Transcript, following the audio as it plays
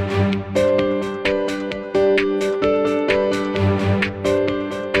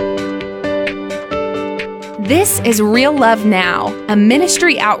This is Real Love Now, a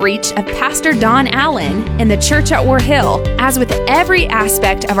ministry outreach of Pastor Don Allen in the church at War Hill. As with every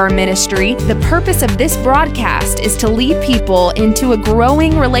aspect of our ministry, the purpose of this broadcast is to lead people into a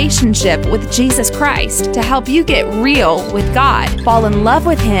growing relationship with Jesus Christ to help you get real with God, fall in love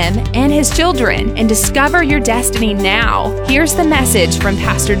with Him and His children, and discover your destiny now. Here's the message from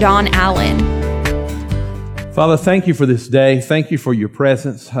Pastor Don Allen. Father, thank you for this day. Thank you for your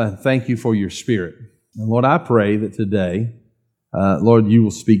presence. Thank you for your Spirit. And Lord, I pray that today, Lord, you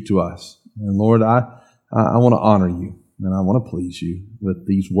will speak to us. And Lord, I want to honor you and I want to please you with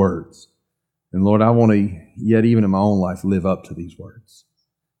these words. And Lord, I want to, yet even in my own life, live up to these words.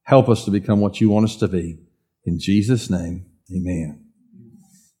 Help us to become what you want us to be. In Jesus' name, amen.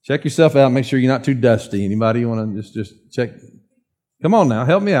 Check yourself out. Make sure you're not too dusty. Anybody want to just check? Come on now,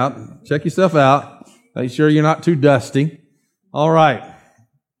 help me out. Check yourself out. Make sure you're not too dusty. All right.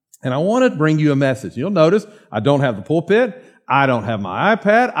 And I want to bring you a message. You'll notice I don't have the pulpit. I don't have my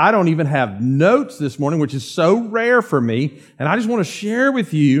iPad. I don't even have notes this morning, which is so rare for me. And I just want to share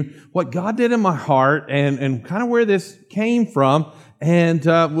with you what God did in my heart and kind of where this came from. And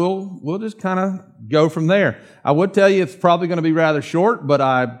we'll just kind of go from there. I would tell you it's probably going to be rather short, but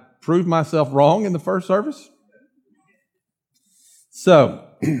I proved myself wrong in the first service. So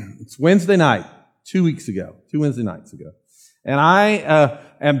it's Wednesday night, 2 Wednesday nights ago. And I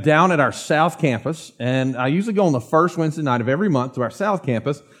am down at our South Campus, and I usually go on the first Wednesday night of every month to our South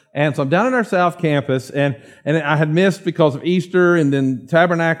Campus. And so I'm down at our South Campus, and I had missed because of Easter, and then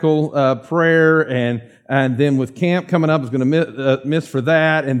Tabernacle prayer, and then with camp coming up, I was going to miss for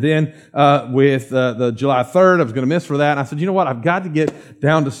that, and then with the July 3rd, I was going to miss for that. And I said, you know what, I've got to get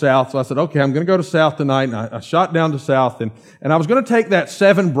down to South. So I said, okay, I'm going to go to South tonight, and I shot down to South, and I was going to take that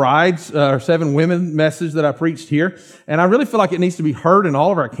 7 brides or 7 women message that I preached here, and I really feel like it needs to be heard in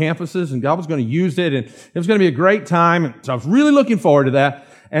all of our campuses, and God was going to use it, and it was going to be a great time, and so I was really looking forward to that.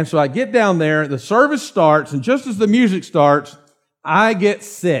 And so I get down there, the service starts, and just as the music starts, I get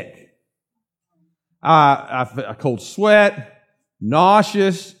sick. I cold sweat,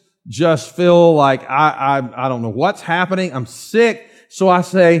 nauseous, just feel like I don't know what's happening. I'm sick. So I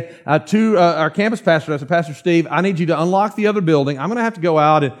say to our campus pastor, I said, Pastor Steve, I need you to unlock the other building. I'm going to have to go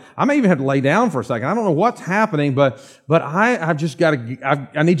out, and I may even have to lay down for a second. I don't know what's happening, but I've just got to,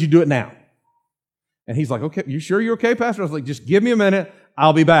 I need you to do it now. And he's like, okay, you sure you're okay, Pastor? I was like, just give me a minute.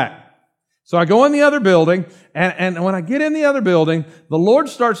 I'll be back. So I go in the other building, and when I get in the other building, the Lord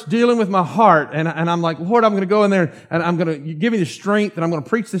starts dealing with my heart, and I'm like, Lord, I'm going to go in there, and I'm going to give me the strength, and I'm going to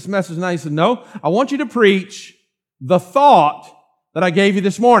preach this message. And he said, no, I want you to preach the thought that I gave you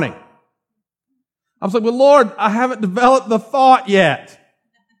this morning. I was like, well, Lord, I haven't developed the thought yet.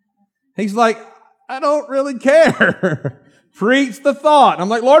 He's like, I don't really care. Preach the thought. I'm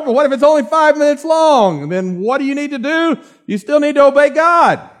like, Lord, but what if it's only 5 minutes long? And then what do you need to do? You still need to obey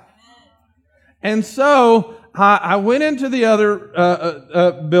God. And so I went into the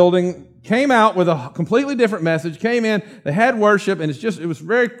other building, came out with a completely different message, came in, they had worship, and it was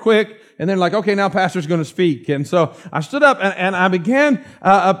very quick. And then like, okay, now pastor's going to speak. And so I stood up and I began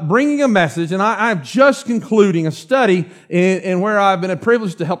bringing a message, and I'm just concluding a study in where I've been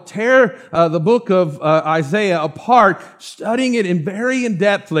privileged to help tear the book of Isaiah apart, studying it very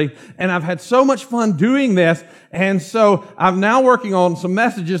in-depthly. And I've had so much fun doing this. And so I'm now working on some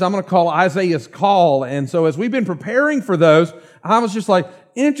messages I'm going to call Isaiah's Call. And so as we've been preparing for those, I was just like,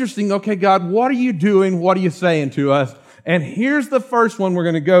 interesting. Okay, God, what are you doing? What are you saying to us? And here's the first one we're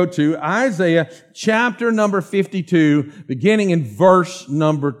going to go to, Isaiah chapter number 52, beginning in verse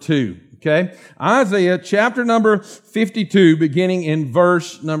number 2. Okay? Isaiah chapter number 52, beginning in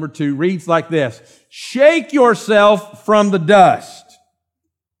verse number 2, reads like this. Shake yourself from the dust.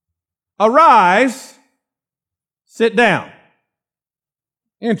 Arise, sit down.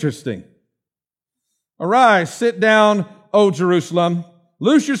 Interesting. Arise, sit down, O Jerusalem.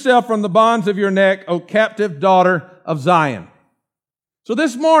 Loose yourself from the bonds of your neck, O captive daughter of Zion. So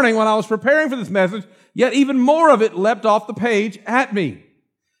this morning, when I was preparing for this message, yet even more of it leapt off the page at me.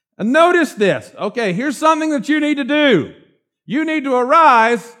 And notice this. Okay, here's something that you need to do. You need to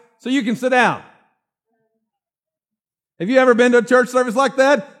arise so you can sit down. Have you ever been to a church service like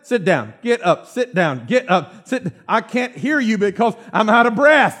that? Sit down, get up, sit down, get up, sit. I can't hear you because I'm out of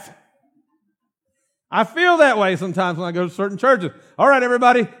breath. I feel that way sometimes when I go to certain churches. All right,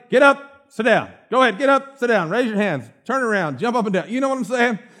 everybody, get up, sit down. Go ahead, get up, sit down. Raise your hands, turn around, jump up and down. You know what I'm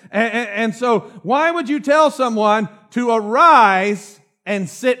saying? And so why would you tell someone to arise and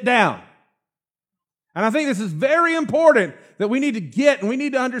sit down? And I think this is very important that we need to get and we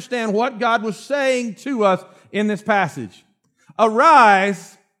need to understand what God was saying to us in this passage.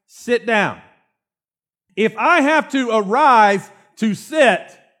 Arise, sit down. If I have to arise to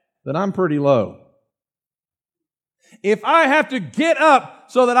sit, then I'm pretty low. If I have to get up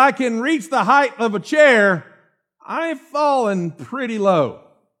so that I can reach the height of a chair, I've fallen pretty low.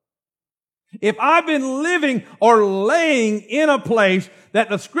 If I've been living or laying in a place that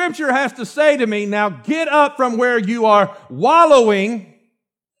the Scripture has to say to me, now get up from where you are wallowing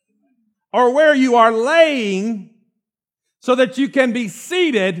or where you are laying so that you can be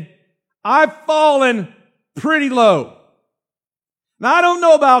seated, I've fallen pretty low. Now, I don't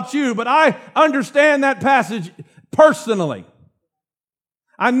know about you, but I understand that passage personally.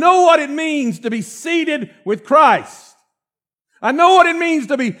 I know what it means to be seated with Christ. I know what it means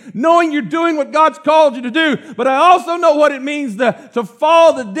to be knowing you're doing what God's called you to do, but I also know what it means to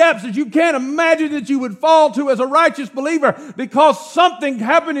fall the depths that you can't imagine that you would fall to as a righteous believer because something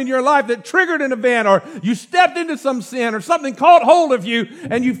happened in your life that triggered an event, or you stepped into some sin, or something caught hold of you,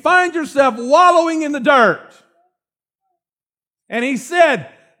 and you find yourself wallowing in the dirt. And he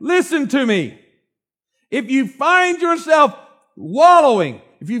said, listen to me. If you find yourself wallowing,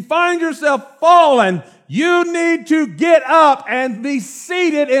 if you find yourself fallen, you need to get up and be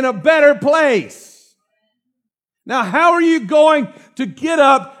seated in a better place. Now, how are you going to get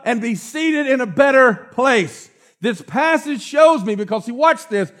up and be seated in a better place? This passage shows me, because see, watch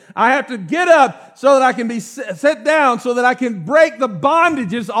this. I have to get up so that I can be set down, so that I can break the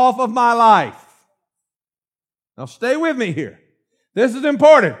bondages off of my life. Now, stay with me here. This is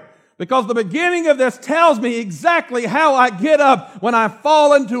important, because the beginning of this tells me exactly how I get up when I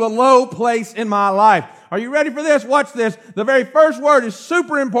fall into a low place in my life. Are you ready for this? Watch this. The very first word is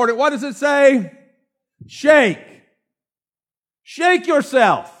super important. What does it say? Shake. Shake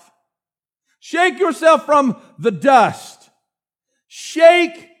yourself. Shake yourself from the dust.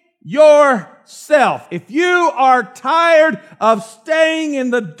 Shake yourself. If you are tired of staying in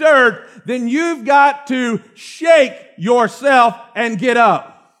the dirt, then you've got to shake yourself and get up.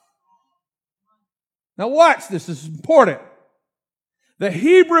 Now watch this. This is important. The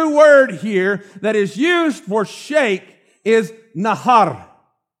Hebrew word here that is used for shake is nahar.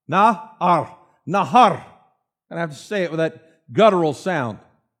 Nahar. Nahar. And I have to say it with that guttural sound.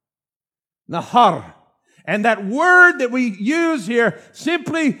 Nahar. And that word that we use here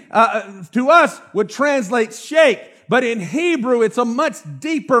simply to us would translate shake. But in Hebrew, it's a much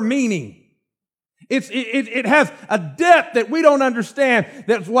deeper meaning. It has a depth that we don't understand.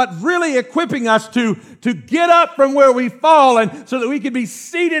 That's what's really equipping us to get up from where we've fallen so that we can be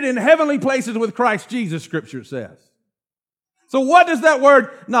seated in heavenly places with Christ Jesus, Scripture says. So what does that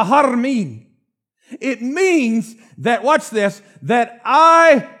word nahar mean? It means that, watch this, that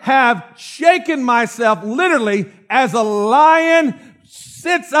I have shaken myself literally as a lion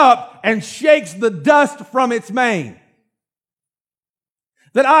sits up and shakes the dust from its mane.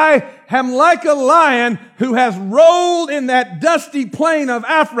 That I am like a lion who has rolled in that dusty plain of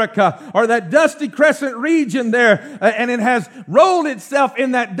Africa, or that dusty crescent region there, and it has rolled itself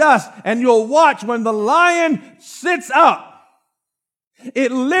in that dust. And you'll watch when the lion sits up,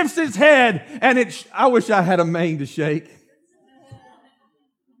 it lifts its head, and I wish I had a mane to shake.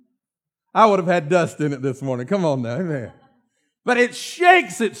 I would have had dust in it this morning. Come on now, amen. But it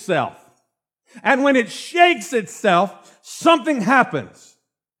shakes itself. And when it shakes itself, something happens.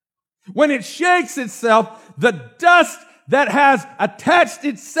 When it shakes itself, the dust that has attached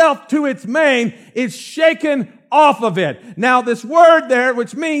itself to its mane is shaken off of it. Now, this word there,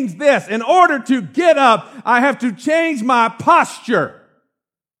 which means this, in order to get up, I have to change my posture.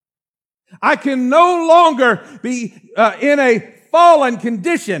 I can no longer be in a fallen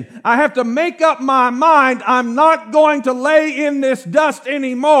condition. I have to make up my mind. I'm not going to lay in this dust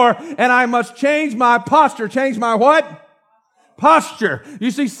anymore, and I must change my posture. Change my what? Posture. You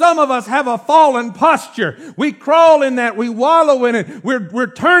see, some of us have a fallen posture. We crawl in that. We wallow in it.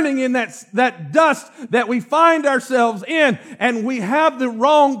 We're turning in that dust that we find ourselves in, and we have the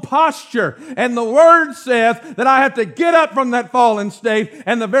wrong posture. And the Word says that I have to get up from that fallen state,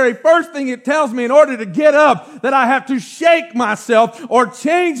 and the very first thing it tells me in order to get up, that I have to shake myself or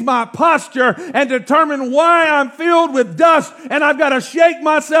change my posture and determine why I'm filled with dust, and I've got to shake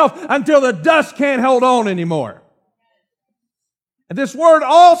myself until the dust can't hold on anymore. This word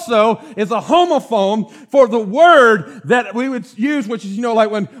also is a homophone for the word that we would use, which is,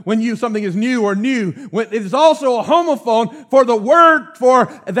 like when something is new or new. It is also a homophone for the word for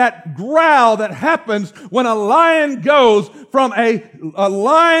that growl that happens when a lion goes from a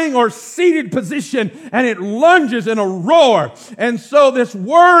lying or seated position and it lunges in a roar. And so this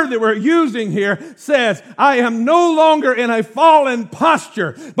word that we're using here says, I am no longer in a fallen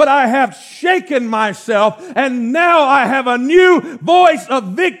posture, but I have shaken myself, and now I have a new voice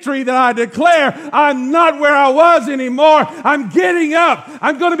of victory that I declare, I'm not where I was anymore. I'm getting up.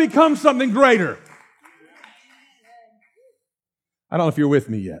 I'm going to become something greater. I don't know if you're with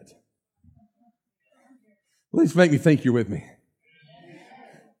me yet. At least make me think you're with me.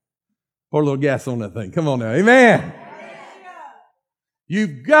 Pour a little gas on that thing. Come on now. Amen.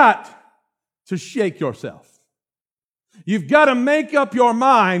 You've got to shake yourself. You've got to make up your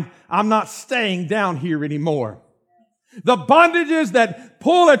mind, I'm not staying down here anymore. The bondages that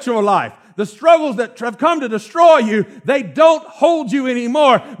pull at your life, the struggles that have come to destroy you, they don't hold you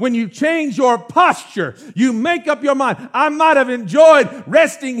anymore. When you change your posture, you make up your mind. I might have enjoyed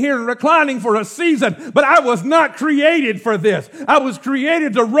resting here and reclining for a season, but I was not created for this. I was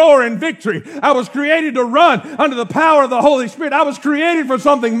created to roar in victory. I was created to run under the power of the Holy Spirit. I was created for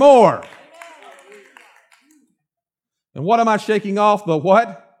something more. And what am I shaking off? The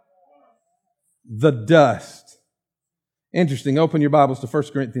what? The dust. Interesting. Open your Bibles to 1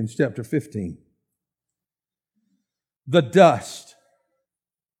 Corinthians chapter 15. The dust.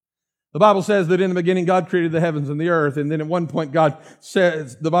 The Bible says that in the beginning God created the heavens and the earth, and then at one point God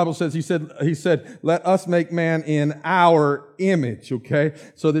says, the Bible says, He said, let us make man in our image, okay?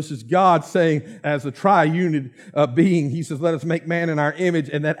 So this is God saying, as a triune being, He says, let us make man in our image,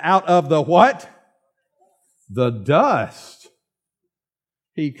 and that out of the what? The dust.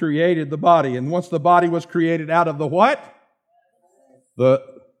 He created the body, and once the body was created out of the what? The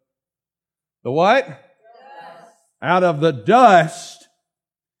what? Dust. Out of the dust,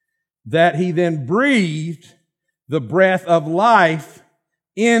 that He then breathed the breath of life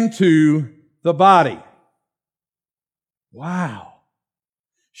into the body. Wow.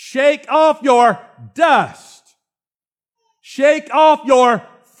 Shake off your dust. Shake off your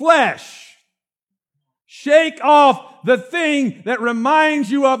flesh. Shake off the thing that reminds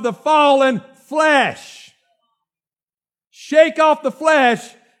you of the fallen flesh. Shake off the flesh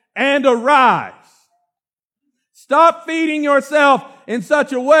and arise. Stop feeding yourself in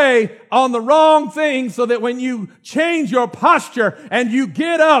such a way on the wrong things so that when you change your posture and you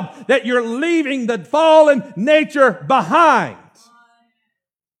get up, that you're leaving the fallen nature behind.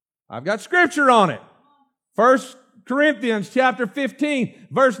 I've got scripture on it. 1 Corinthians chapter 15,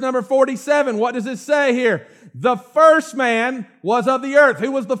 verse number 47. What does it say here? The first man was of the earth.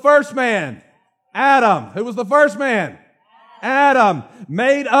 Who was the first man? Adam. Who was the first man? Adam.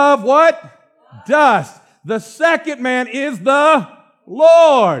 Made of what? Dust. The second man is the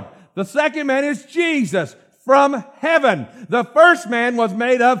Lord. The second man is Jesus from heaven. The first man was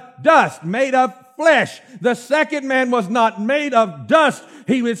made of dust, made of flesh. The second man was not made of dust.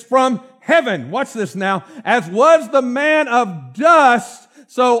 He was from heaven. Watch this now. As was the man of dust,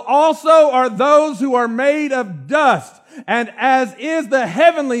 so also are those who are made of dust. And as is the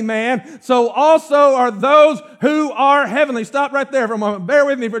heavenly man, so also are those who are heavenly. Stop right there for a moment. Bear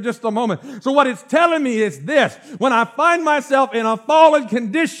with me for just a moment. So what it's telling me is this. When I find myself in a fallen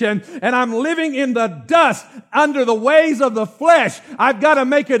condition and I'm living in the dust under the ways of the flesh, I've got to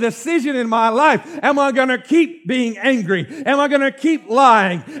make a decision in my life. Am I going to keep being angry? Am I going to keep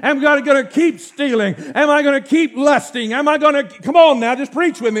lying? Am I going to keep stealing? Am I going to keep lusting? Am I going to, come on now, just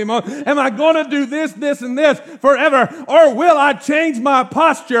preach with me, Mom. Am I going to do this, this, and this forever? Or will I change my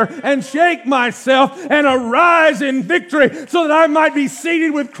posture and shake myself and arise in victory so that I might be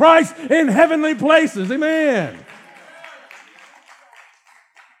seated with Christ in heavenly places? Amen.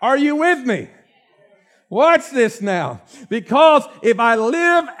 Are you with me? Watch this now. Because if I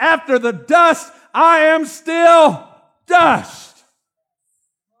live after the dust, I am still dust.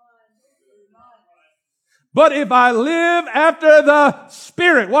 But if I live after the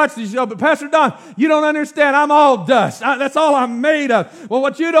Spirit, watch this, but Pastor Don, you don't understand. I'm all dust. That's all I'm made of. Well,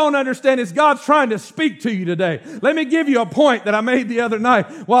 what you don't understand is God's trying to speak to you today. Let me give you a point that I made the other night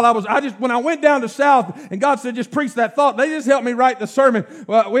while when I went down to South and God said, just preach that thought. They just helped me write the sermon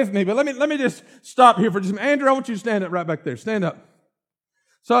with me. But let me just stop here for just a minute. Andrew, I want you to stand up right back there. Stand up.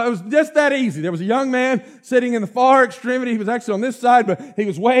 So it was just that easy. There was a young man sitting in the far extremity. He was actually on this side, but he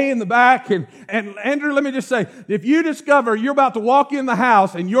was way in the back. And Andrew, let me just say, if you discover you're about to walk in the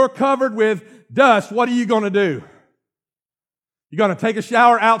house and you're covered with dust, what are you going to do? You're going to take a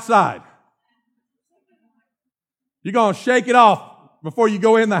shower outside. You're going to shake it off before you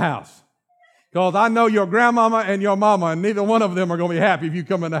go in the house. Because I know your grandmama and your mama, and neither one of them are going to be happy if you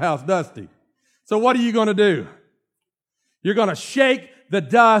come in the house dusty. So what are you going to do? You're going to shake the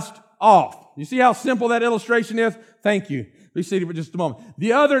dust off. You see how simple that illustration is? Thank you. Be seated for just a moment.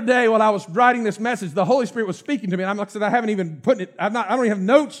 The other day while I was writing this message, the Holy Spirit was speaking to me. And like I said, I haven't even put it, I don't even have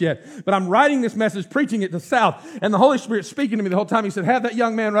notes yet, but I'm writing this message, preaching it to South. And the Holy Spirit speaking to me the whole time. He said, have that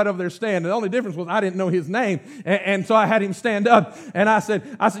young man right over there stand. And the only difference was I didn't know his name. And so I had him stand up. And I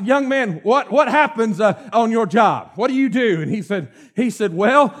said, young man, what happens on your job? What do you do? And he said,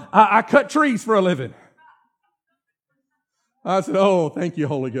 well, I cut trees for a living. I said, oh, thank you,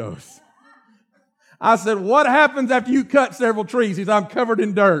 Holy Ghost. I said, what happens after you cut several trees? He said, I'm covered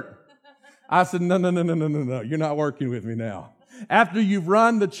in dirt. I said, no. You're not working with me now. After you've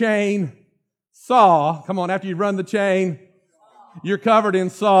run the chain saw, come on, after you've run the chain, you're covered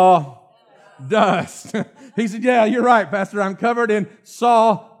in sawdust. He said, yeah, you're right, Pastor. I'm covered in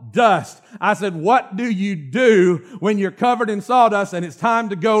sawdust. I said, what do you do when you're covered in sawdust and it's time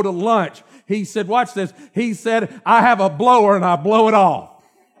to go to lunch? He said, watch this. He said, I have a blower and I blow it off.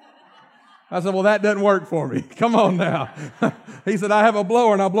 I said, well, that doesn't work for me. Come on now. He said, I have a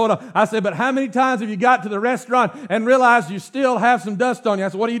blower and I'll blow it off. I said, but how many times have you got to the restaurant and realized you still have some dust on you? I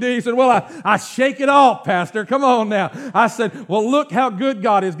said, what do you do? He said, well, I shake it off, Pastor. Come on now. I said, well, look how good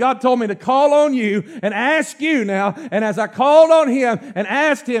God is. God told me to call on you and ask you now. And as I called on him and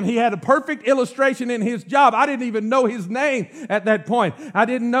asked him, he had a perfect illustration in his job. I didn't even know his name at that point. I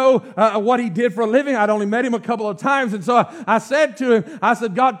didn't know what he did for a living. I'd only met him a couple of times. And so I said to him, I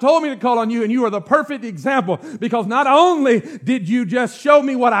said, God told me to call on you, and you are the perfect example, because not only did you just show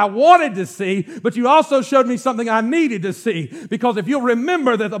me what I wanted to see, but you also showed me something I needed to see. Because if you'll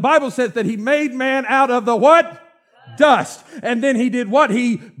remember that the Bible says that he made man out of the what? Dust. And then he did what?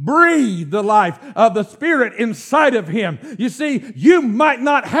 He breathed the life of the Spirit inside of him. You see, you might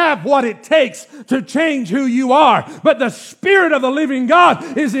not have what it takes to change who you are, but the Spirit of the living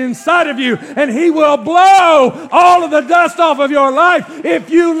God is inside of you, and he will blow all of the dust off of your life if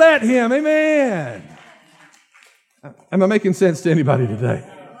you let him. Amen. Am I making sense to anybody today?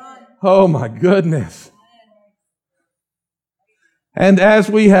 Oh my goodness. And as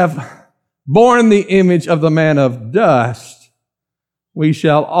we have born the image of the man of dust, we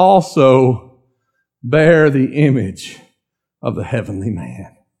shall also bear the image of the heavenly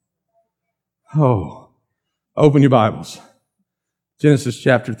man. Oh, open your Bibles. Genesis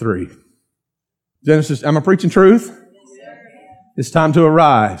chapter 3. Genesis, am I preaching truth? It's time to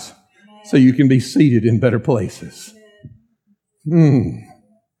arise so you can be seated in better places.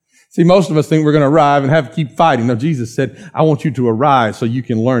 See, most of us think we're going to arrive and keep fighting. No, Jesus said, I want you to arise so you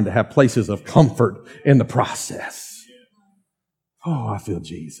can learn to have places of comfort in the process. Oh, I feel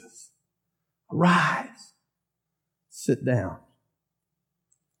Jesus. Arise. Sit down.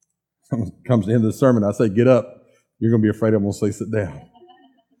 Comes the end of the sermon, I say, get up. You're going to be afraid I'm going to say sit down.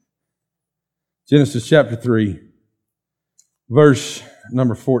 Genesis chapter 3, verse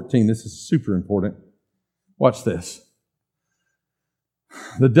number 14. This is super important. Watch this.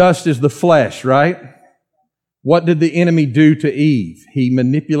 The dust is the flesh, right? What did the enemy do to Eve? He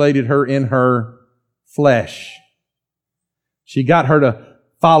manipulated her in her flesh. She got her to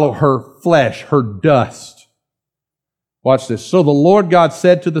follow her flesh, her dust. Watch this. So the Lord God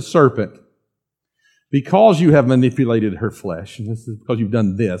said to the serpent, because you have manipulated her flesh, and this is because you've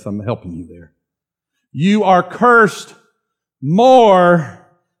done this, I'm helping you there. You are cursed more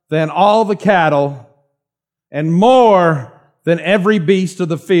than all the cattle and more than every beast of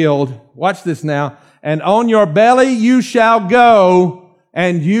the field. Watch this now. And on your belly you shall go,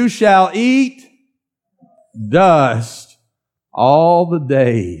 and you shall eat dust all the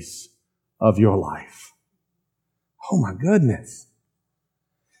days of your life. Oh my goodness.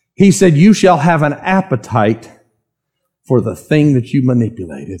 He said, you shall have an appetite for the thing that you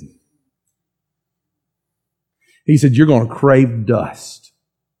manipulated. He said, you're going to crave dust.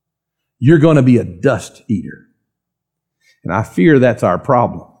 You're going to be a dust eater. And I fear that's our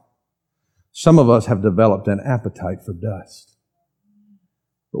problem. Some of us have developed an appetite for dust.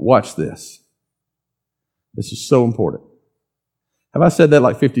 But watch this. This is so important. Have I said that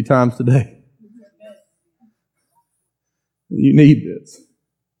like 50 times today? You need this.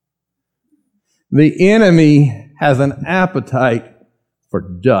 The enemy has an appetite for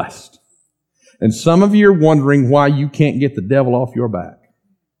dust. And some of you are wondering why you can't get the devil off your back.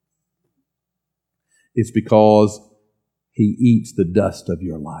 It's because he eats the dust of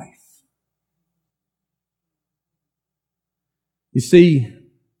your life. You see,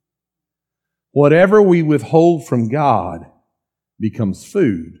 whatever we withhold from God becomes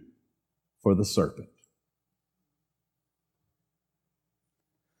food for the serpent.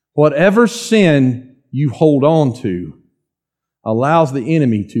 Whatever sin you hold on to allows the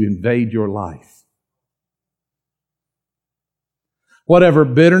enemy to invade your life. Whatever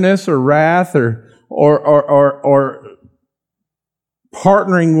bitterness or wrath or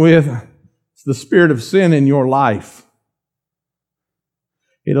partnering with the spirit of sin in your life,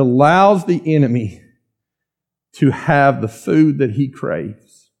 it allows the enemy to have the food that he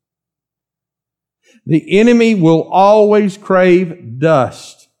craves. The enemy will always crave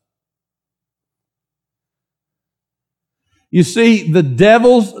dust. You see, the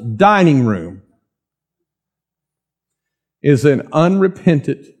devil's dining room is an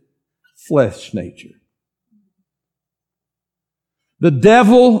unrepentant flesh nature. The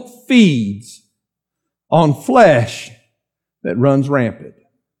devil feeds on flesh that runs rampant.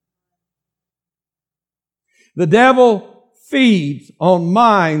 The devil feeds on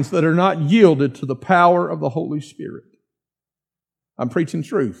minds that are not yielded to the power of the Holy Spirit. I'm preaching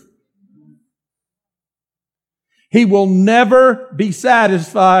truth. He will never be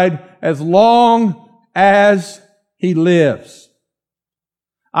satisfied as long as he lives.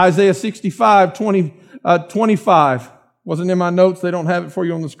 Isaiah 65, 25. Wasn't in my notes. They don't have it for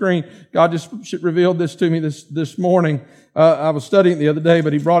you on the screen. God just revealed this to me this morning. I was studying it the other day,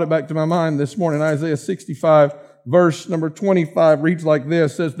 but He brought it back to my mind this morning. Isaiah 65, verse number 25 reads like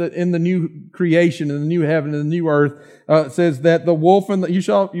this. It says that in the new creation, in the new heaven, in the new earth, it says that the wolf and you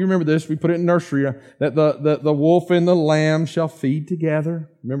remember this, we put it in nursery, that the wolf and the lamb shall feed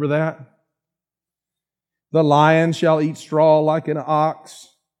together. Remember that? The lion shall eat straw like an ox,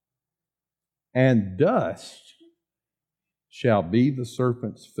 and dust shall be the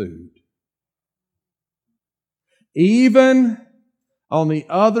serpent's food. Even on the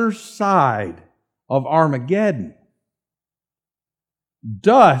other side of Armageddon,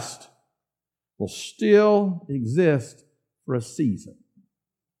 dust will still exist for a season.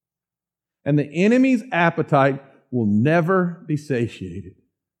 And the enemy's appetite will never be satiated.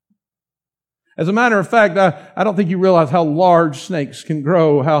 As a matter of fact, I don't think you realize how large snakes can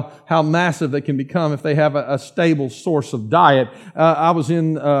grow, how massive they can become if they have a stable source of diet. I was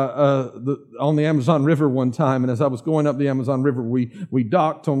on the Amazon River one time, and as I was going up the Amazon River, we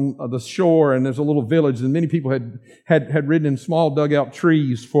docked on the shore, and there's a little village, and many people had ridden in small dugout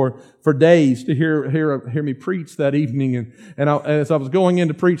trees for days to hear me preach that evening. And as I was going in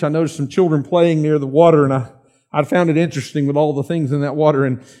to preach, I noticed some children playing near the water, and I found it interesting with all the things in that water.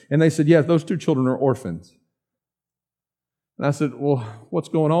 And they said, yes, those two children are orphans. And I said, well, what's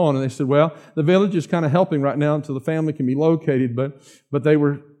going on? And they said, well, the village is kind of helping right now until the family can be located. But they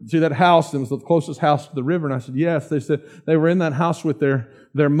were, see that house, it was the closest house to the river. And I said, yes. They said they were in that house with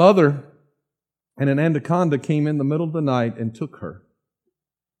their mother, and an anaconda came in the middle of the night and took her.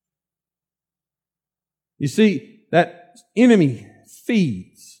 You see, that enemy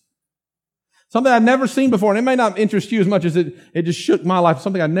feeds. Something I'd never seen before, and it may not interest you as much as it just shook my life.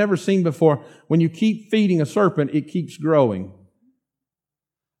 Something I'd never seen before. When you keep feeding a serpent, it keeps growing.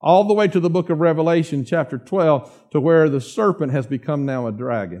 All the way to the book of Revelation, chapter 12, to where the serpent has become now a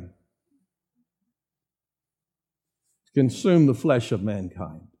dragon. To consume the flesh of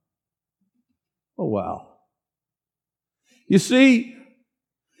mankind. Oh, wow. You see,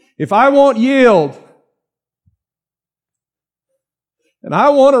 if I want yield, and I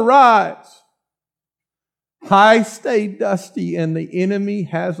want to rise, I stay dusty, and the enemy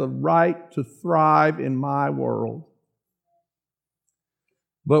has a right to thrive in my world.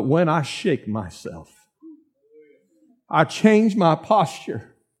 But when I shake myself, I change my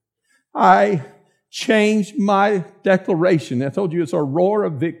posture. I change my declaration. I told you it's a roar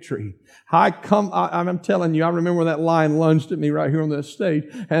of victory. I'm telling you, I remember when that lion lunged at me right here on this stage,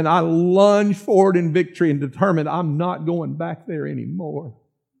 and I lunged forward in victory and determined I'm not going back there anymore.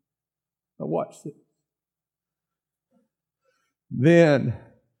 Now watch this. Then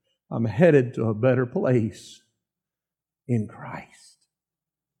I'm headed to a better place in Christ.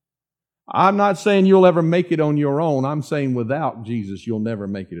 I'm not saying you'll ever make it on your own. I'm saying without Jesus, you'll never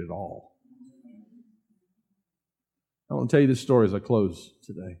make it at all. I want to tell you this story as I close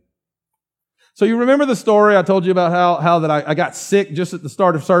today. So you remember the story I told you about how that I got sick just at the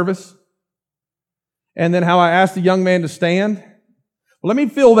start of service? And then how I asked the young man to stand? Well, let me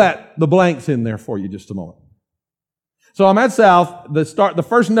fill the blanks in there for you just a moment. So I'm at South, the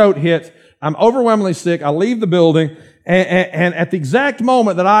first note hits, I'm overwhelmingly sick, I leave the building, and at the exact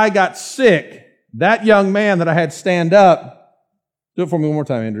moment that I got sick, that young man that I had stand up, do it for me one more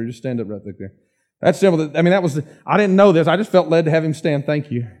time, Andrew, just stand up right there. That's simple. I mean, I didn't know this, I just felt led to have him stand, thank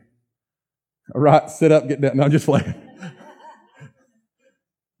you. All right, sit up, get down, no, just playing.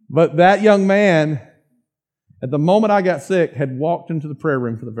 But that young man, at the moment I got sick, had walked into the prayer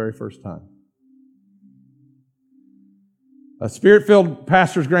room for the very first time. A Spirit-filled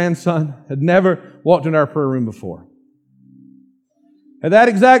pastor's grandson had never walked into our prayer room before. At that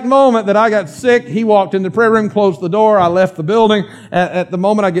exact moment that I got sick, he walked in the prayer room, closed the door. I left the building. At the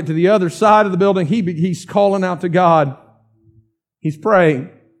moment I get to the other side of the building, he's calling out to God. He's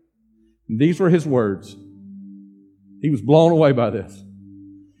praying. And these were his words. He was blown away by this.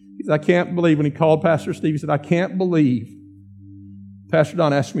 He said, I can't believe, when he called Pastor Steve, he said, I can't believe Pastor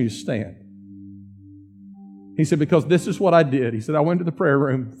Don asked me to stand. He said, because this is what I did. He said, I went to the prayer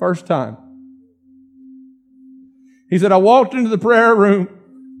room first time. He said, I walked into the prayer room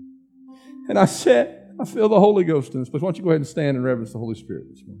and I said, I feel the Holy Ghost in this place. Why don't you go ahead and stand and reverence the Holy Spirit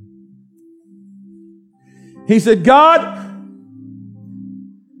this morning? He said, God,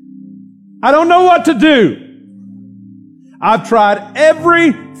 I don't know what to do. I've tried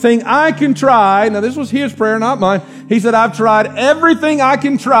everything I can try. Now, this was his prayer, not mine. He said, I've tried everything I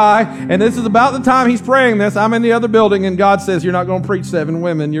can try. And this is about the time he's praying this. I'm in the other building, and God says, you're not going to preach 7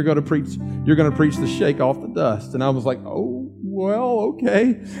 women. You're going to preach the shake off the dust. And I was like, oh, well,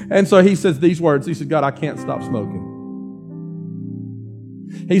 okay. And so he says these words. He said, God, I can't stop smoking.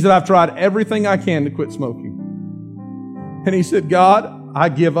 He said, I've tried everything I can to quit smoking. And he said, God, I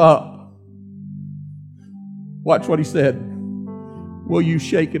give up. Watch what he said. Will you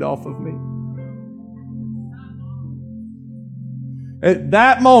shake it off of me? At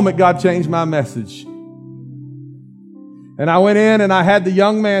that moment, God changed my message. And I went in and I had the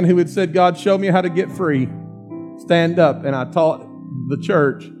young man who had said, God, show me how to get free, stand up. And I taught the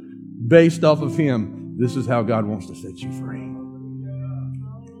church based off of him. This is how God wants to set you free.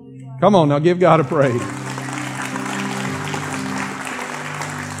 Come on, now give God a praise.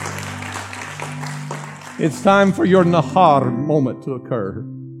 It's time for your Nahar moment to occur.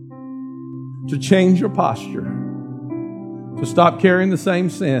 To change your posture. To stop carrying the same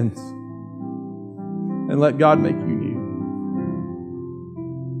sins. And let God make you new.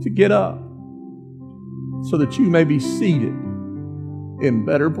 To get up. So that you may be seated in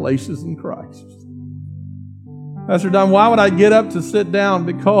better places in Christ. Pastor Don, why would I get up to sit down?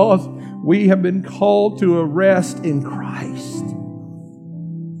 Because we have been called to a rest in Christ.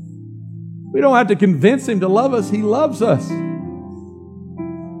 We don't have to convince him to love us. He loves us.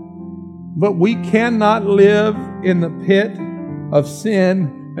 But we cannot live in the pit of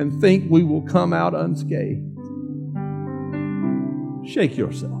sin and think we will come out unscathed. Shake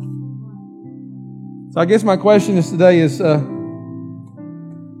yourself. So I guess my question is today is, where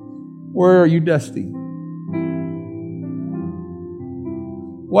are you dusty?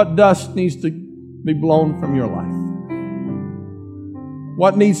 What dust needs to be blown from your life?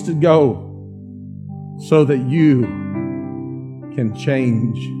 What needs to go so that you can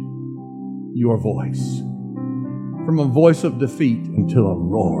change your voice from a voice of defeat into a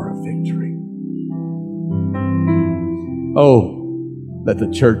roar of victory? Oh, that the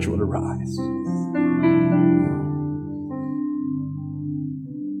church would arise.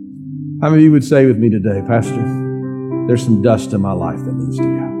 How many of you would say with me today, Pastor, there's some dust in my life that needs to go?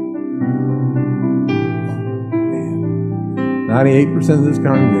 Man, 98% of this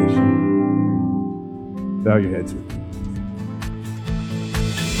congregation. Bow your heads with me.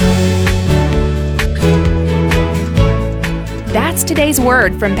 That's today's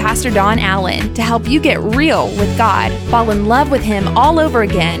word from Pastor Don Allen to help you get real with God, fall in love with Him all over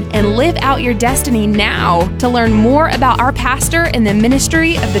again, and live out your destiny now. To learn more about our pastor and the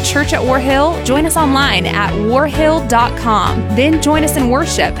ministry of the church at War Hill, join us online at warhill.com. Then join us in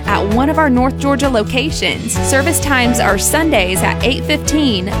worship at one of our North Georgia locations. Service times are Sundays at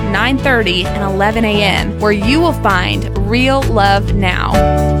 8:15, 9:30, and 11 a.m., where you will find real love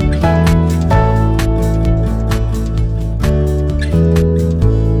now.